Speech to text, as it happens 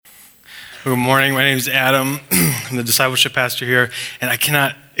Good morning. My name is Adam. I'm the discipleship pastor here, and I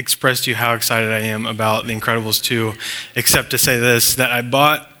cannot express to you how excited I am about The Incredibles 2, except to say this, that I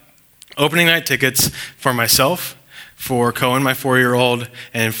bought opening night tickets for myself, for Cohen, my 4-year-old,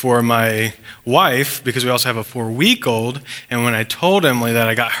 and for my wife, because we also have a 4-week-old. And when I told Emily that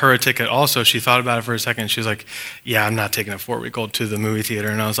I got her a ticket also, she thought about it for a second. She was like, yeah, I'm not taking a 4-week-old to the movie theater.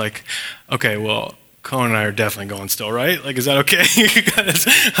 And I was like, okay, well, Cohen and I are definitely going still, right? Like, is that okay? Because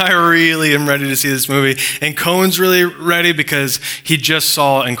I really am ready to see this movie. And Cohen's really ready because he just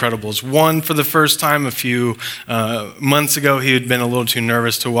saw Incredibles 1 for the first time a few months ago. He had been a little too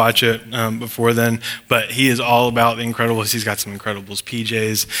nervous to watch it before then, but he is all about the Incredibles. He's got some Incredibles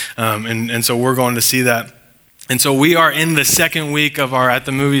PJs, and so we're going to see that. And so we are in the second week of our At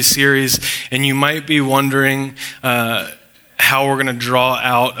the Movies series, and you might be wondering how we're going to draw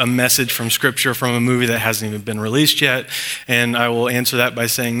out a message from Scripture from a movie that hasn't even been released yet. And I will answer that by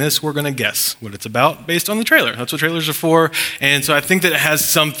saying this: we're going to guess what it's about based on the trailer. That's what trailers are for. And so I think that it has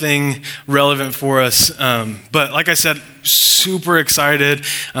something relevant for us. But like I said, super excited,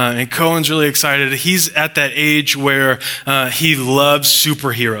 and Cohen's really excited. He's at that age where he loves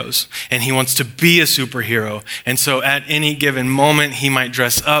superheroes, and he wants to be a superhero. And so at any given moment, he might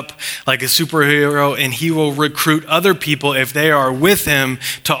dress up like a superhero, and he will recruit other people if they are with him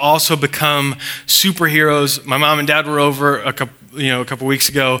to also become superheroes. My mom and dad were over a couple weeks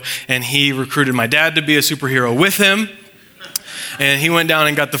ago, and he recruited my dad to be a superhero with him. And he went down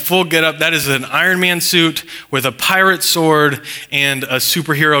and got the full getup. That is an Iron Man suit with a pirate sword and a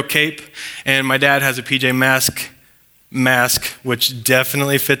superhero cape. And my dad has a PJ mask, which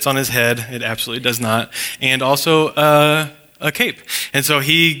definitely fits on his head. It absolutely does not. And also a cape. And so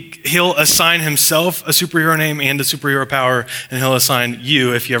he'll assign himself a superhero name and a superhero power, and he'll assign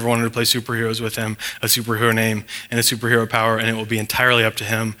you, if you ever wanted to play superheroes with him, a superhero name and a superhero power, and it will be entirely up to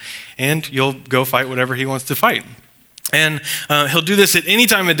him. And you'll go fight whatever he wants to fight. And he'll do this at any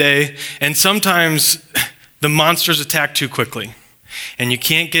time of day, and sometimes the monsters attack too quickly, and you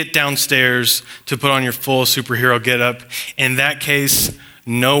can't get downstairs to put on your full superhero getup. In that case,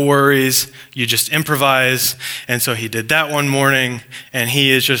 no worries, you just improvise. And so he did that one morning, and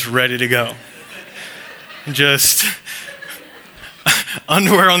he is just ready to go. Just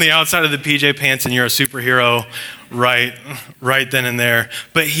underwear on the outside of the PJ pants, and you're a superhero right then and there.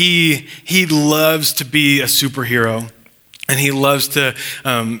 But he loves to be a superhero. And he loves to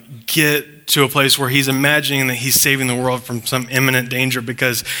get to a place where he's imagining that he's saving the world from some imminent danger,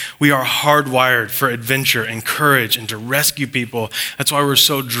 because we are hardwired for adventure and courage and to rescue people. That's why we're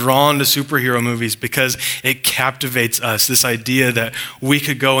so drawn to superhero movies, because it captivates us, this idea that we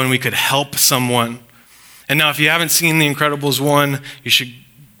could go and we could help someone. And now, if you haven't seen The Incredibles 1, you should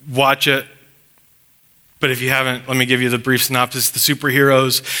watch it. But if you haven't, let me give you the brief synopsis. The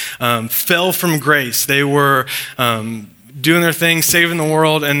superheroes fell from grace. They were doing their thing, saving the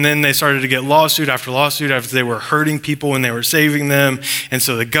world, and then they started to get lawsuit after lawsuit after they were hurting people when they were saving them. And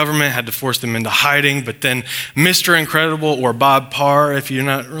so the government had to force them into hiding. But then Mr. Incredible, or Bob Parr, if you're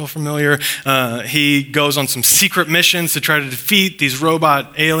not real familiar, he goes on some secret missions to try to defeat these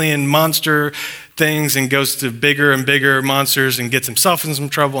robot alien monster things, and goes to bigger and bigger monsters and gets himself in some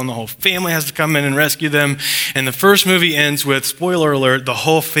trouble, and the whole family has to come in and rescue them. And the first movie ends with, spoiler alert, the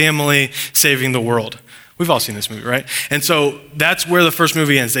whole family saving the world. We've all seen this movie, right? And so that's where the first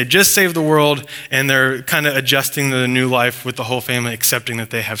movie ends. They just saved the world, and they're kind of adjusting to the new life with the whole family, accepting that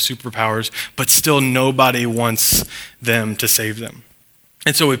they have superpowers, but still nobody wants them to save them.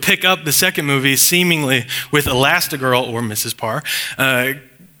 And so we pick up the second movie seemingly with Elastigirl, or Mrs. Parr,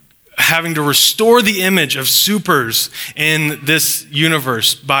 having to restore the image of supers in this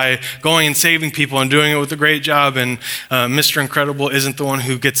universe by going and saving people and doing it with a great job. And Mr. Incredible isn't the one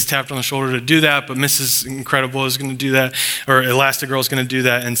who gets tapped on the shoulder to do that, but Mrs. Incredible is going to do that, or Elastigirl is going to do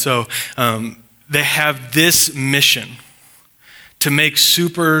that. And so they have this mission to make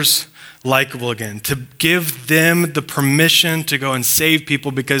supers likable again, to give them the permission to go and save people,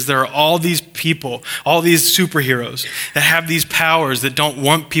 because there are all these people, all these superheroes that have these powers that don't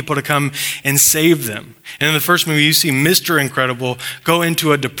want people to come and save them. And in the first movie, you see Mr. Incredible go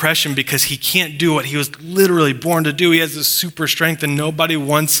into a depression because he can't do what he was literally born to do. He has this super strength, and nobody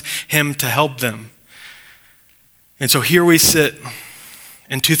wants him to help them. And so here we sit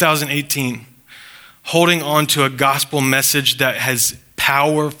in 2018, holding on to a gospel message that has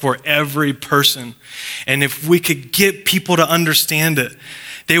power for every person. And if we could get people to understand it,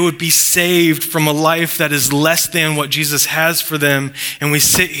 they would be saved from a life that is less than what Jesus has for them. And we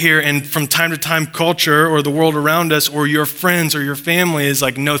sit here, and from time to time, culture or the world around us or your friends or your family is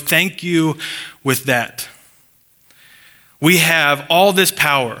like, no, thank you with that. We have all this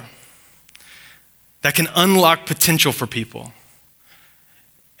power. that can unlock potential for people.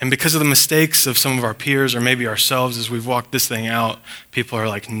 And because of the mistakes of some of our peers or maybe ourselves as we've walked this thing out, people are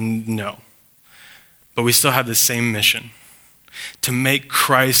like, no. But we still have the same mission, to make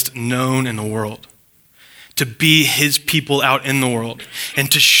Christ known in the world, to be his people out in the world,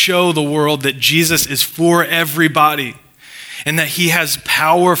 and to show the world that Jesus is for everybody, and that he has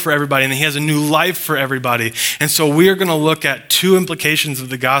power for everybody, and that he has a new life for everybody. And so we are going to look at two implications of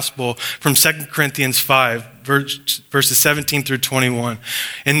the gospel from 2 Corinthians 5, verses 17 through 21.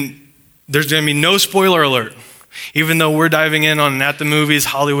 And there's going to be no spoiler alert. Even though we're diving in on an At the Movies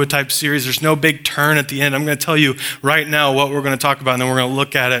Hollywood type series, there's no big turn at the end. I'm going to tell you right now what we're going to talk about, and then we're going to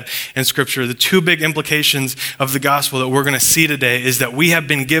look at it in Scripture. The two big implications of the gospel that we're going to see today is that we have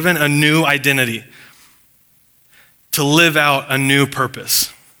been given a new identity to live out a new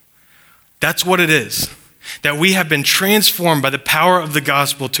purpose. That's what it is. That we have been transformed by the power of the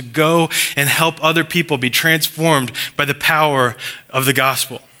gospel to go and help other people be transformed by the power of the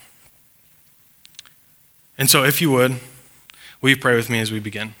gospel. And so if you would, will you pray with me as we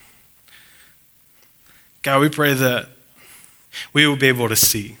begin? God, we pray that we will be able to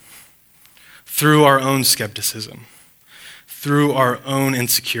see through our own skepticism, through our own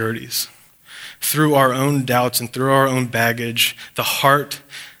insecurities, through our own doubts and through our own baggage, the heart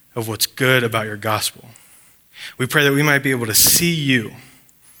of what's good about your gospel. We pray that we might be able to see you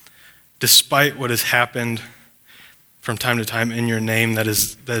despite what has happened from time to time in your name that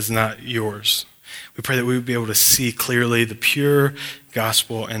is not yours. We pray that we would be able to see clearly the pure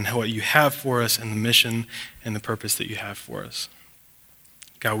gospel and what you have for us and the mission and the purpose that you have for us.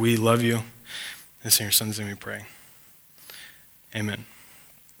 God, we love you. And in your son's name we pray. Amen.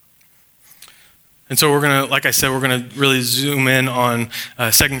 And so we're going to, like I said, we're going to really zoom in on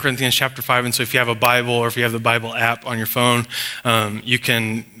 2 Corinthians chapter 5. And so if you have a Bible or if you have the Bible app on your phone, you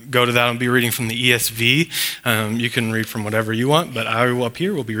can go to that and be reading from the ESV. You can read from whatever you want, but I will up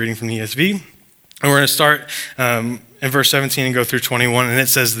here will be reading from the ESV. And we're going to start in verse 17 and go through 21. And it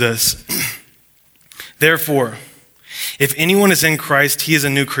says this: Therefore, if anyone is in Christ, he is a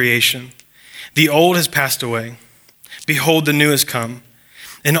new creation. The old has passed away. Behold, the new has come.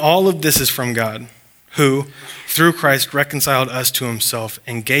 And all of this is from God, who, through Christ, reconciled us to himself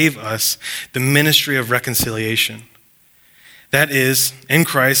and gave us the ministry of reconciliation. That is, in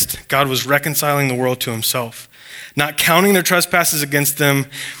Christ, God was reconciling the world to himself, not counting their trespasses against them,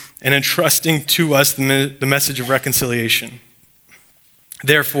 and entrusting to us the message of reconciliation.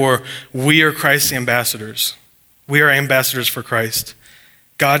 Therefore, we are Christ's ambassadors. We are ambassadors for Christ,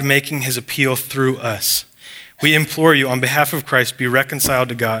 God making his appeal through us. We implore you, on behalf of Christ, be reconciled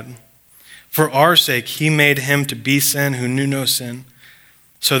to God. For our sake, he made him to be sin who knew no sin,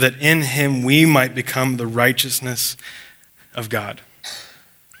 so that in him we might become the righteousness of God.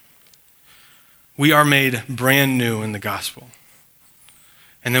 We are made brand new in the gospel.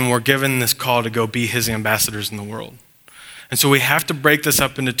 And then we're given this call to go be his ambassadors in the world. And so we have to break this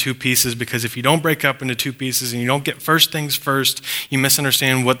up into two pieces, because if you don't break up into two pieces and you don't get first things first, you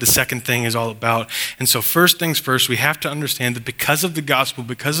misunderstand what the second thing is all about. And so first things first, we have to understand that because of the gospel,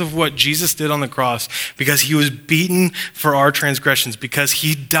 because of what Jesus did on the cross, because he was beaten for our transgressions, because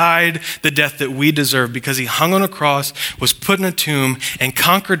he died the death that we deserve, because he hung on a cross, was put in a tomb, and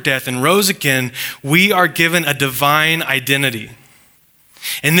conquered death and rose again, we are given a divine identity.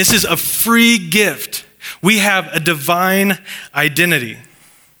 And this is a free gift. We have a divine identity.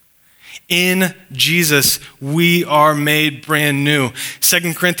 In Jesus, we are made brand new.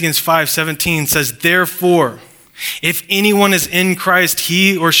 2 Corinthians 5:17 says, Therefore, if anyone is in Christ,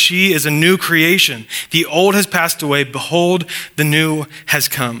 he or she is a new creation. The old has passed away. Behold, the new has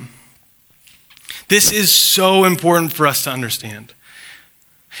come. This is so important for us to understand.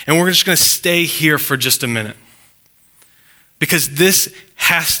 And we're just going to stay here for just a minute, because this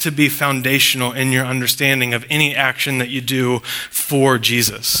has to be foundational in your understanding of any action that you do for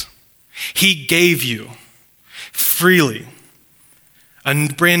Jesus. He gave you freely a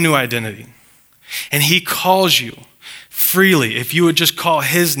brand new identity. And he calls you freely, if you would just call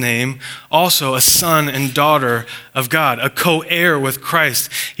his name, also a son and daughter of God, a co-heir with Christ.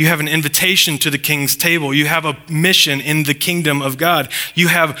 You have an invitation to the king's table. You have a mission in the kingdom of God. You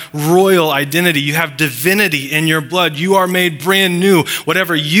have royal identity. You have divinity in your blood. You are made brand new.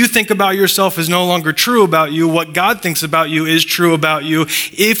 Whatever you think about yourself is no longer true about you. What God thinks about you is true about you.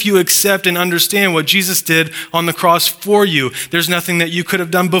 If you accept and understand what Jesus did on the cross for you, there's nothing that you could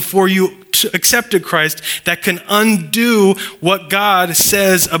have done before you accepted Christ that can undo do what God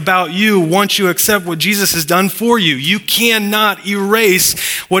says about you once you accept what Jesus has done for you. You cannot erase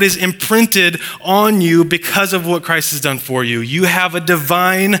what is imprinted on you because of what Christ has done for you. You have a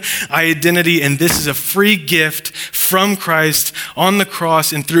divine identity, and this is a free gift from Christ on the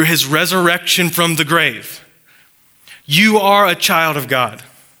cross and through his resurrection from the grave. You are a child of God.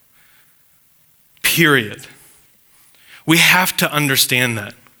 Period. We have to understand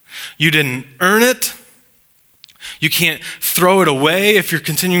that. You didn't earn it. You can't throw it away if you're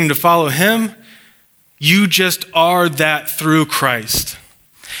continuing to follow him. You just are that through Christ.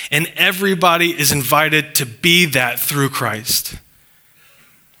 And everybody is invited to be that through Christ.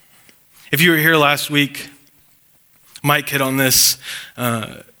 If you were here last week, Mike hit on this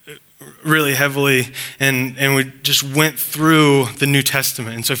really heavily, and we just went through the New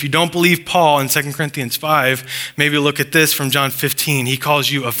Testament. And so if you don't believe Paul in 2 Corinthians 5, maybe look at this from John 15. He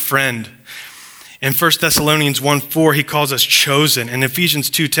calls you a friend. In 1 Thessalonians 1:4, he calls us chosen. In Ephesians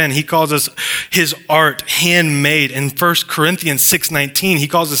 2:10, he calls us his art, handmade. In 1 Corinthians 6:19, he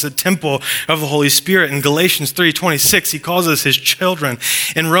calls us a temple of the Holy Spirit. In Galatians 3:26, he calls us his children.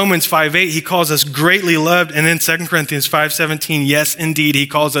 In Romans 5:8, he calls us greatly loved. And in 2 Corinthians 5:17, yes, indeed, he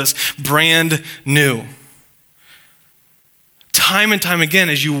calls us brand new. Time and time again,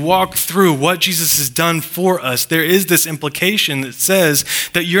 as you walk through what Jesus has done for us, there is this implication that says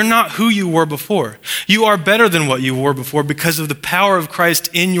that you're not who you were before. You are better than what you were before because of the power of Christ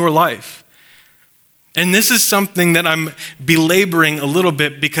in your life. And this is something that I'm belaboring a little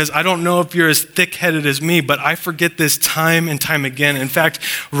bit because I don't know if you're as thick-headed as me, but I forget this time and time again. In fact,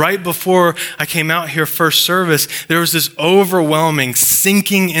 right before I came out here first service, there was this overwhelming,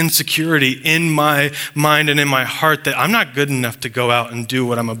 sinking insecurity in my mind and in my heart that I'm not good enough to go out and do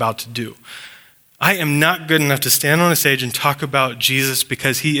what I'm about to do. I am not good enough to stand on a stage and talk about Jesus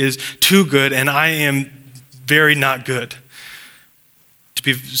because he is too good and I am very not good, to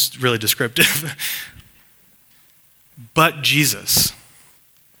be really descriptive. But Jesus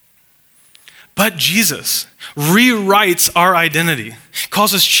rewrites our identity,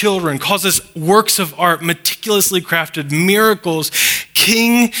 calls us children, calls us works of art, meticulously crafted miracles,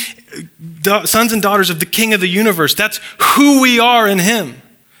 sons and daughters of the King of the universe. That's who we are in him.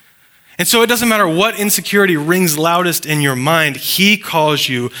 And so it doesn't matter what insecurity rings loudest in your mind, he calls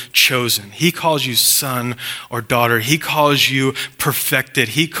you chosen. He calls you son or daughter. He calls you perfected.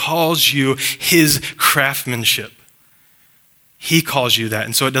 He calls you his craftsmanship. He calls you that.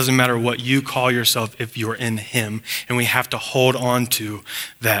 And so it doesn't matter what you call yourself if you're in him. And we have to hold on to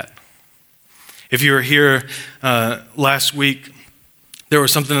that. If you were here last week, there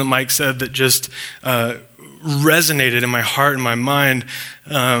was something that Mike said that just resonated in my heart and my mind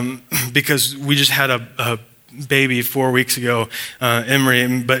because we just had a baby 4 weeks ago,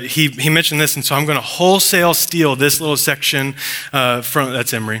 Emery, but he mentioned this, and so I'm going to wholesale steal this little section from,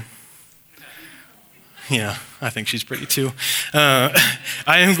 that's Emery. Yeah, I think she's pretty too. I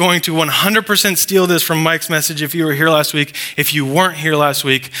am going to 100% steal this from Mike's message if you were here last week. If you weren't here last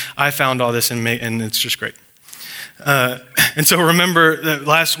week, I found all this and it's just great. And so remember that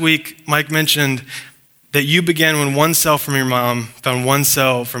last week, Mike mentioned that you began when one cell from your mom found one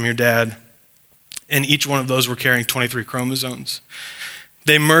cell from your dad, and each one of those were carrying 23 chromosomes.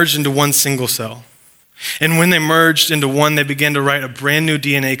 They merged into one single cell. And when they merged into one, they began to write a brand new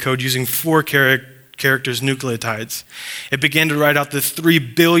DNA code using 4 characters, nucleotides. It began to write out the 3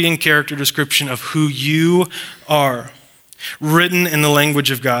 billion character description of who you are, written in the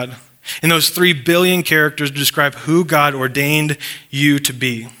language of God. And those 3 billion characters describe who God ordained you to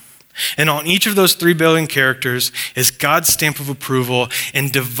be. And on each of those 3 billion characters is God's stamp of approval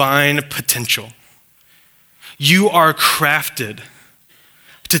and divine potential. You are crafted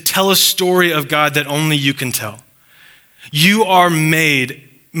to tell a story of God that only you can tell. You are made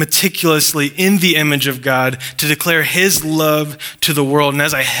meticulously in the image of God to declare his love to the world. And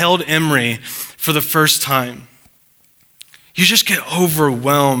as I held Emery for the first time, you just get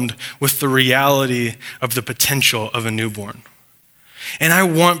overwhelmed with the reality of the potential of a newborn. And I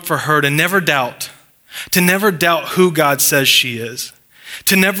want for her to never doubt who God says she is,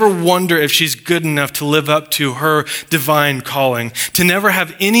 to never wonder if she's good enough to live up to her divine calling, to never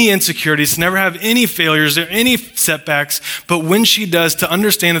have any insecurities, to never have any failures or any setbacks, but when she does, to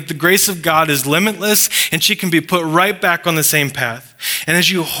understand that the grace of God is limitless and she can be put right back on the same path. And as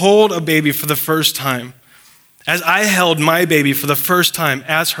you hold a baby for the first time, as I held my baby for the first time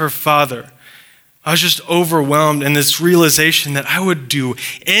as her father, I was just overwhelmed in this realization that I would do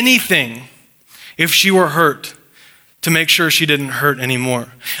anything if she were hurt to make sure she didn't hurt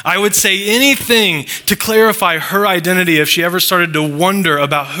anymore. I would say anything to clarify her identity if she ever started to wonder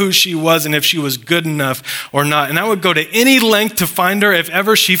about who she was and if she was good enough or not. And I would go to any length to find her. If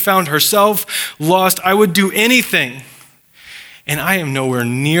ever she found herself lost, I would do anything. And I am nowhere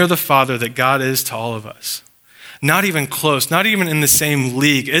near the father that God is to all of us. Not even close, not even in the same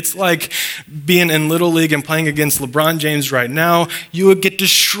league. It's like being in Little League and playing against LeBron James right now. You would get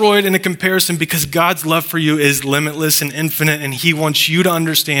destroyed in a comparison because God's love for you is limitless and infinite, and he wants you to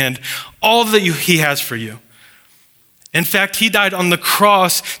understand all that he has for you. In fact, he died on the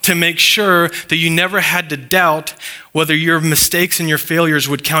cross to make sure that you never had to doubt whether your mistakes and your failures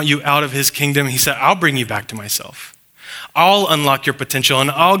would count you out of his kingdom. He said, I'll bring you back to myself. I'll unlock your potential,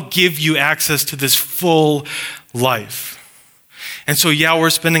 and I'll give you access to this full life. And so, yeah, we're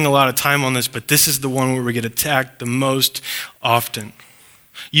spending a lot of time on this, but this is the one where we get attacked the most often.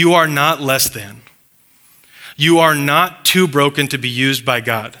 You are not less than. You are not too broken to be used by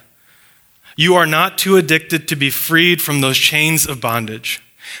God. You are not too addicted to be freed from those chains of bondage,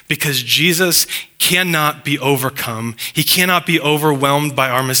 because Jesus cannot be overcome. He cannot be overwhelmed by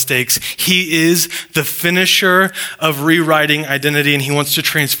our mistakes. He is the finisher of rewriting identity, and he wants to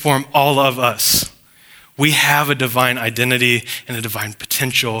transform all of us. We have a divine identity and a divine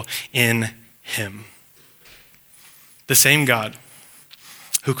potential in him. The same God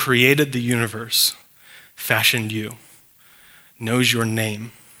who created the universe, fashioned you, knows your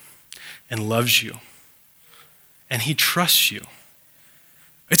name, and loves you, and he trusts you.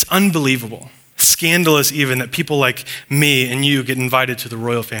 It's unbelievable, scandalous even, that people like me and you get invited to the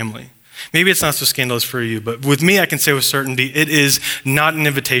royal family. Maybe it's not so scandalous for you, but with me I can say with certainty, it is not an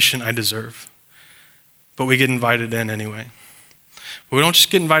invitation I deserve. But we get invited in anyway. But we don't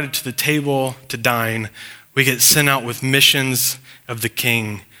just get invited to the table to dine. We get sent out with missions of the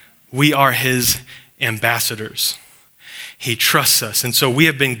King. We are his ambassadors. He trusts us. And so we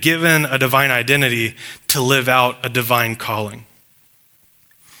have been given a divine identity to live out a divine calling.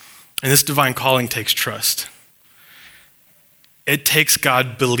 And this divine calling takes trust. It takes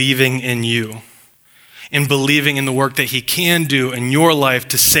God believing in you and believing in the work that he can do in your life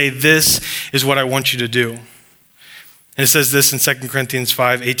to say, this is what I want you to do. And it says this in 2 Corinthians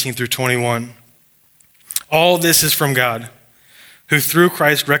 5, 18 through 21. All this is from God, who through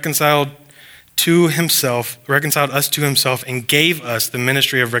Christ reconciled us to himself and gave us the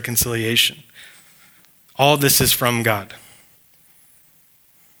ministry of reconciliation. All this is from God.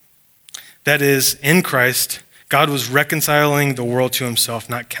 That is, in Christ, God was reconciling the world to himself,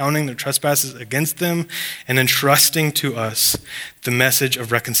 not counting their trespasses against them, and entrusting to us the message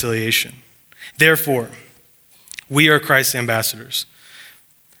of reconciliation. Therefore, we are Christ's ambassadors,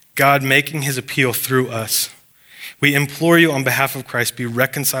 God making his appeal through us. We implore you on behalf of Christ, be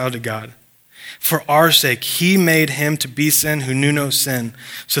reconciled to God. For our sake, he made him to be sin who knew no sin,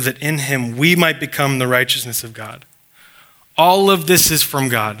 so that in him we might become the righteousness of God. All of this is from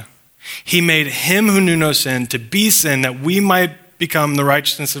God. He made him who knew no sin to be sin, that we might become the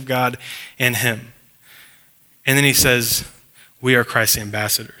righteousness of God in him. And then he says, we are Christ's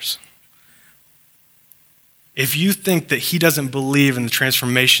ambassadors. If you think that he doesn't believe in the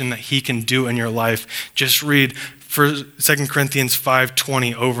transformation that he can do in your life, just read 2 Corinthians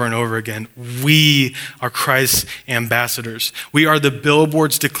 5:20 over and over again. We are Christ's ambassadors. We are the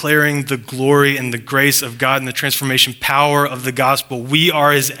billboards declaring the glory and the grace of God and the transformation power of the gospel. We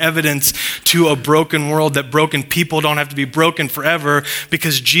are his evidence to a broken world, that broken people don't have to be broken forever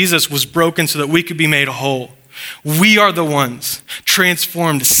because Jesus was broken so that we could be made whole. We are the ones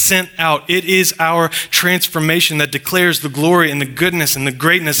transformed, sent out. It is our transformation that declares the glory and the goodness and the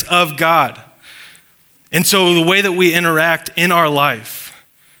greatness of God. And so the way that we interact in our life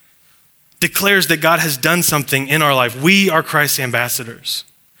declares that God has done something in our life. We are Christ's ambassadors.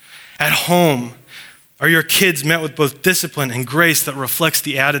 At home, are your kids met with both discipline and grace that reflects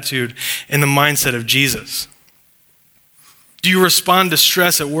the attitude and the mindset of Jesus? Do you respond to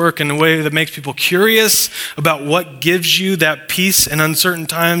stress at work in a way that makes people curious about what gives you that peace in uncertain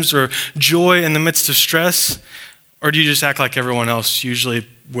times or joy in the midst of stress? Or do you just act like everyone else, usually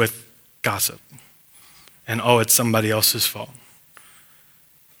with gossip? And it's somebody else's fault.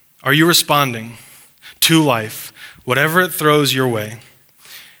 Are you responding to life, whatever it throws your way,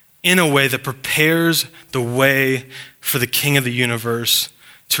 in a way that prepares the way for the King of the universe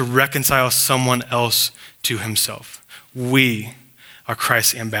to reconcile someone else to himself? We are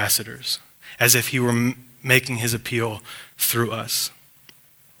Christ's ambassadors, as if he were making his appeal through us.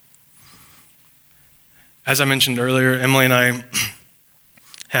 As I mentioned earlier, Emily and I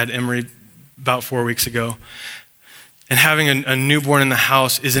had Emery about 4 weeks ago. and having a newborn in the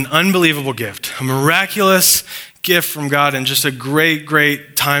house is an unbelievable gift, a miraculous gift from God, and just a great,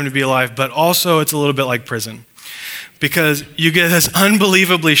 great time to be alive. But also it's a little bit like prison, because you get this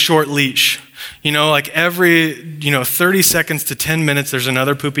unbelievably short leash. Like every, 30 seconds to 10 minutes, there's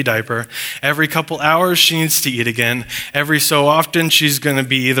another poopy diaper. Every couple hours, she needs to eat again. Every so often, she's going to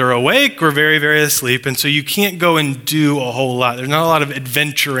be either awake or very, very asleep. And so you can't go and do a whole lot. There's not a lot of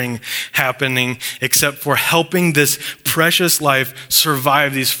adventuring happening except for helping this precious life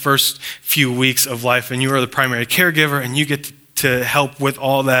survive these first few weeks of life. And you are the primary caregiver, and you get to help with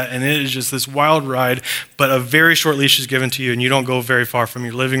all that, and it is just this wild ride, but a very short leash is given to you, and you don't go very far from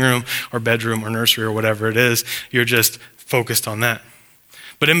your living room or bedroom or nursery or whatever it is. You're just focused on that.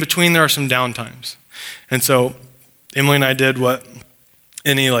 But in between, there are some downtimes. And so Emily and I did what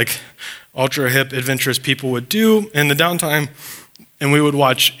any ultra hip adventurous people would do in the downtime, and we would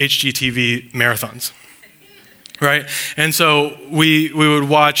watch HGTV marathons. Right? And so we would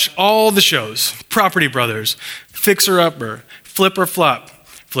watch all the shows: Property Brothers, Fixer Upper, Flipper Flop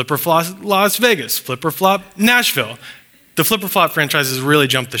Las Vegas, Flipper Flop Nashville. The Flipper Flop franchise has really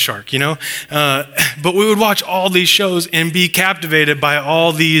jumped the shark, But we would watch all these shows and be captivated by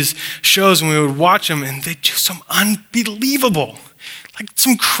all these shows, and we would watch them, and they do some unbelievable,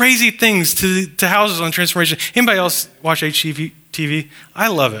 some crazy things to houses on transformation. Anybody else watch HGTV? I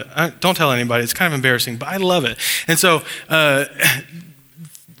love it. Don't tell anybody. It's kind of embarrassing, but I love it. And so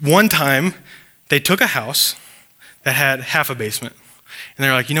one time, they took a house that had half a basement. And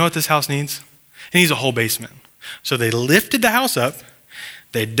they're like, you know what this house needs? It needs a whole basement. So they lifted the house up,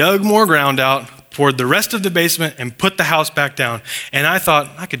 they dug more ground out, poured the rest of the basement, and put the house back down. And I thought,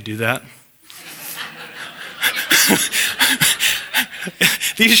 I could do that.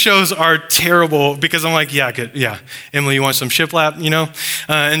 These shows are terrible because I'm like, I could. Emily, you want some shiplap,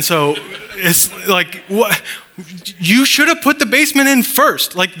 And so it's like, what? You should have put the basement in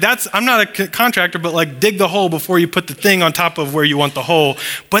first. I'm not a contractor, but dig the hole before you put the thing on top of where you want the hole.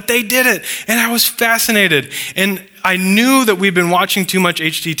 But they did it, and I was fascinated. And I knew that we'd been watching too much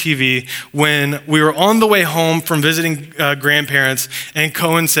HGTV when we were on the way home from visiting grandparents, and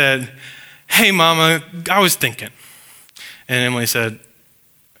Cohen said, "Hey, Mama, I was thinking." And Emily said,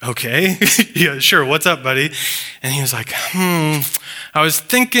 "Okay, yeah, sure, what's up, buddy?" And he was like, I was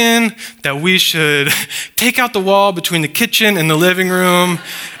thinking that we should take out the wall between the kitchen and the living room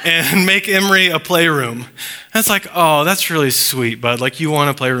and make Emery a playroom. And it's like, oh, that's really sweet, bud. You want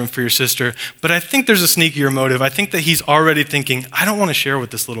a playroom for your sister. But I think there's a sneakier motive. I think that he's already thinking, I don't want to share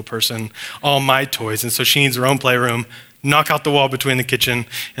with this little person all my toys, and so she needs her own playroom. Knock out the wall between the kitchen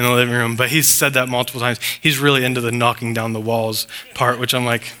and the living room. But he's said that multiple times. He's really into the knocking down the walls part, which I'm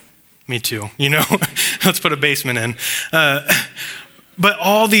like, me too, Let's put a basement in. But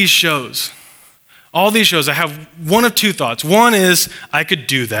all these shows, I have one of two thoughts. One is, I could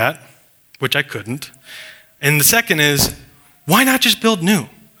do that, which I couldn't. And the second is, why not just build new?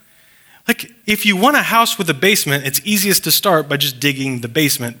 If you want a house with a basement, it's easiest to start by just digging the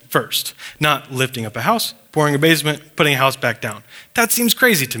basement first, not lifting up a house, pouring a basement, putting a house back down. That seems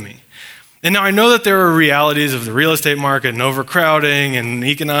crazy to me. And now I know that there are realities of the real estate market and overcrowding and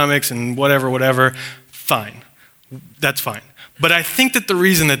economics and whatever. Fine. That's fine. But I think that the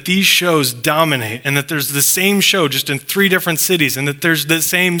reason that these shows dominate, and that there's the same show just in 3 different cities, and that there's the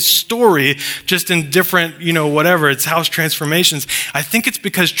same story just in different, it's house transformations, I think it's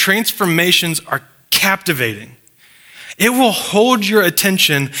because transformations are captivating. It will hold your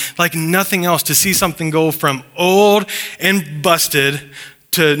attention like nothing else to see something go from old and busted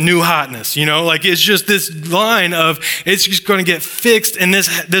to new hotness, it's just this line of, it's just going to get fixed, and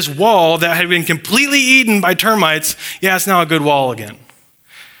this wall that had been completely eaten by termites, it's now a good wall again.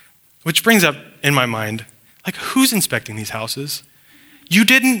 Which brings up in my mind, who's inspecting these houses? You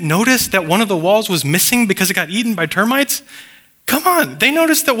didn't notice that one of the walls was missing because it got eaten by termites? Come on, they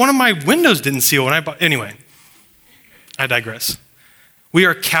noticed that one of my windows didn't seal when I bought, anyway, I digress. We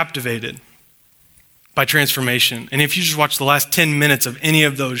are captivated by transformation. And if you just watch the last 10 minutes of any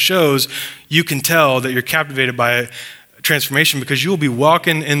of those shows, you can tell that you're captivated by transformation, because you will be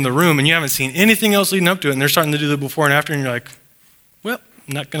walking in the room and you haven't seen anything else leading up to it, and they're starting to do the before and after, and you're like, well,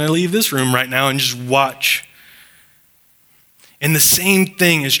 I'm not going to leave this room right now, and just watch. And the same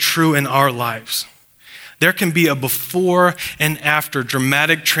thing is true in our lives. There can be a before and after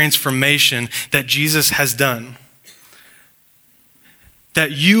dramatic transformation that Jesus has done.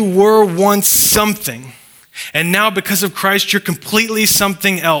 That you were once something, and now because of Christ, you're completely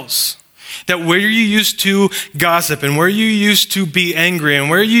something else. That where you used to gossip and where you used to be angry and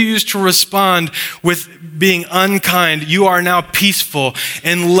where you used to respond with being unkind, you are now peaceful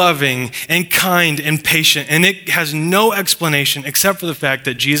and loving and kind and patient. And it has no explanation except for the fact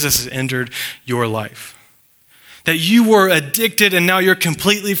that Jesus has entered your life. That you were addicted and now you're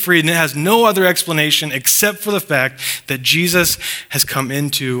completely free, and it has no other explanation except for the fact that Jesus has come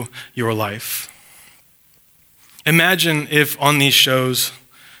into your life. Imagine if on these shows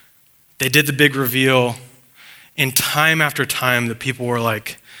they did the big reveal, and time after time the people were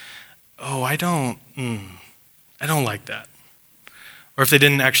like, oh, I don't like that. Or if they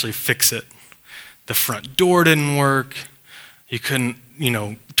didn't actually fix it. The front door didn't work, you couldn't,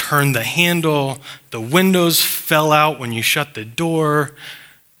 turn the handle, the windows fell out when you shut the door.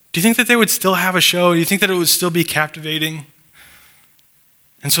 Do you think that they would still have a show? Do you think that it would still be captivating?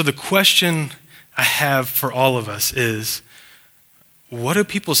 And so the question I have for all of us is, what do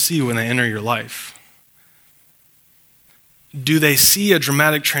people see when they enter your life? Do they see a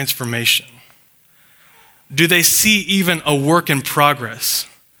dramatic transformation? Do they see even a work in progress?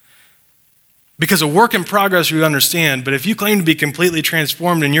 Because a work in progress we understand, but if you claim to be completely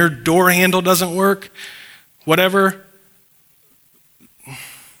transformed and your door handle doesn't work, whatever,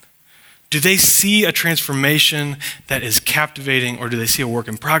 do they see a transformation that is captivating, or do they see a work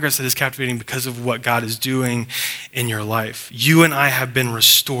in progress that is captivating because of what God is doing in your life? You and I have been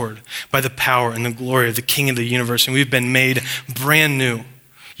restored by the power and the glory of the King of the universe, and we've been made brand new.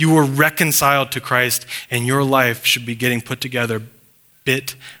 You were reconciled to Christ, and your life should be getting put together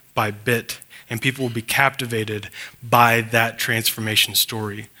bit by bit, and people will be captivated by that transformation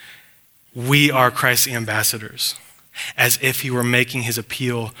story. We are Christ's ambassadors, as if he were making his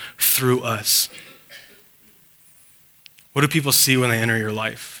appeal through us. What do people see when they enter your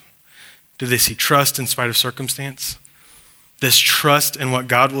life? Do they see trust in spite of circumstance? This trust in what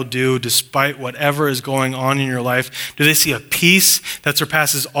God will do despite whatever is going on in your life? Do they see a peace that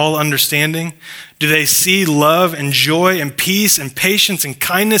surpasses all understanding? Do they see love and joy and peace and patience and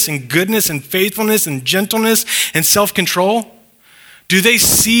kindness and goodness and faithfulness and gentleness and self-control? Do they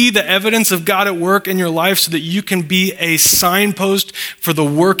see the evidence of God at work in your life so that you can be a signpost for the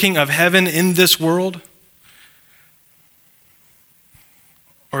working of heaven in this world?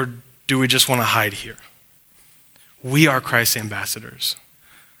 Or do we just want to hide here? We are Christ's ambassadors.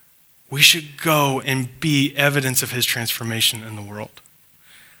 We should go and be evidence of his transformation in the world.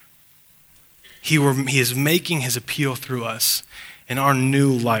 He is making his appeal through us. In our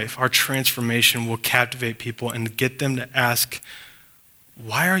new life, our transformation will captivate people and get them to ask,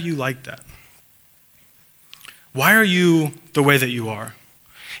 why are you like that? Why are you the way that you are?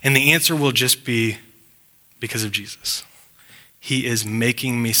 And the answer will just be because of Jesus. He is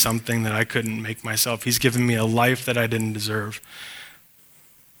making me something that I couldn't make myself. He's given me a life that I didn't deserve.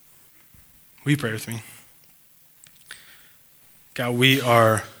 Will you pray with me? God, we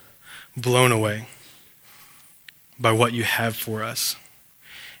are blown away by what you have for us.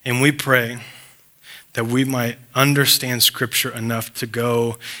 And we pray that we might understand Scripture enough to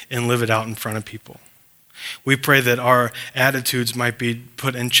go and live it out in front of people. We pray that our attitudes might be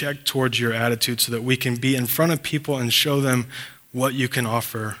put in check towards your attitude so that we can be in front of people and show them what you can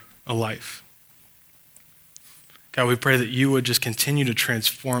offer a life. God, we pray that you would just continue to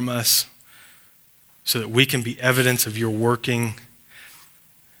transform us so that we can be evidence of your working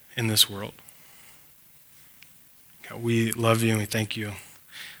in this world. God, we love you and we thank you.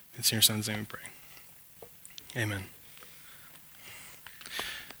 It's in your Son's name we pray. Amen.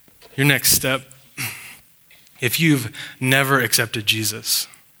 Your next step, if you've never accepted Jesus,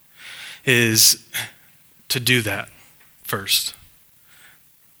 is to do that first.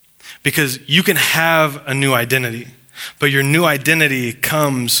 Because you can have a new identity, but your new identity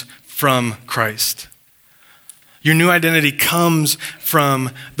comes from Christ. Your new identity comes from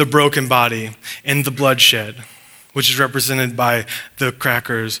the broken body and the bloodshed, which is represented by the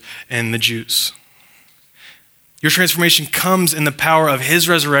crackers and the juice. Your transformation comes in the power of his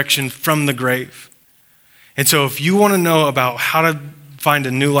resurrection from the grave. And so if you want to know about how to find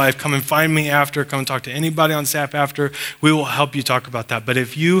a new life, come and find me after, come and talk to anybody on staff after. We will help you talk about that. But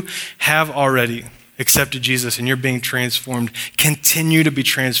if you have already accepted Jesus and you're being transformed, continue to be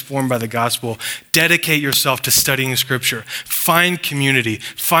transformed by the gospel. Dedicate yourself to studying Scripture. Find community.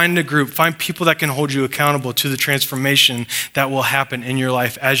 Find a group. Find people that can hold you accountable to the transformation that will happen in your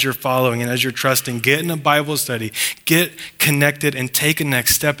life as you're following and as you're trusting. Get in a Bible study. Get connected and take a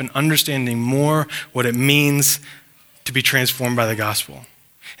next step in understanding more what it means to be transformed by the gospel.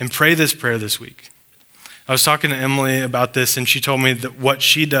 And pray this prayer this week. I was talking to Emily about this, and she told me that what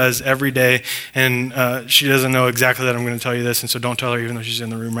she does every day, and she doesn't know exactly that I'm going to tell you this, and so don't tell her even though she's in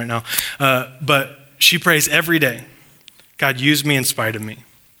the room right now. But she prays every day, God, use me in spite of me.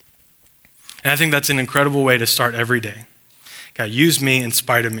 And I think that's an incredible way to start every day. God, use me in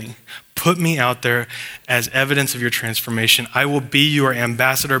spite of me. Put me out there as evidence of your transformation. I will be your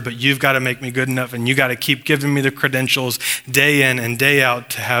ambassador, but you've got to make me good enough, and you got to keep giving me the credentials day in and day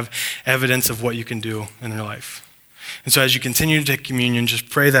out to have evidence of what you can do in your life. And so as you continue to take communion, just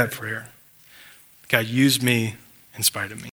pray that prayer. God, use me in spite of me.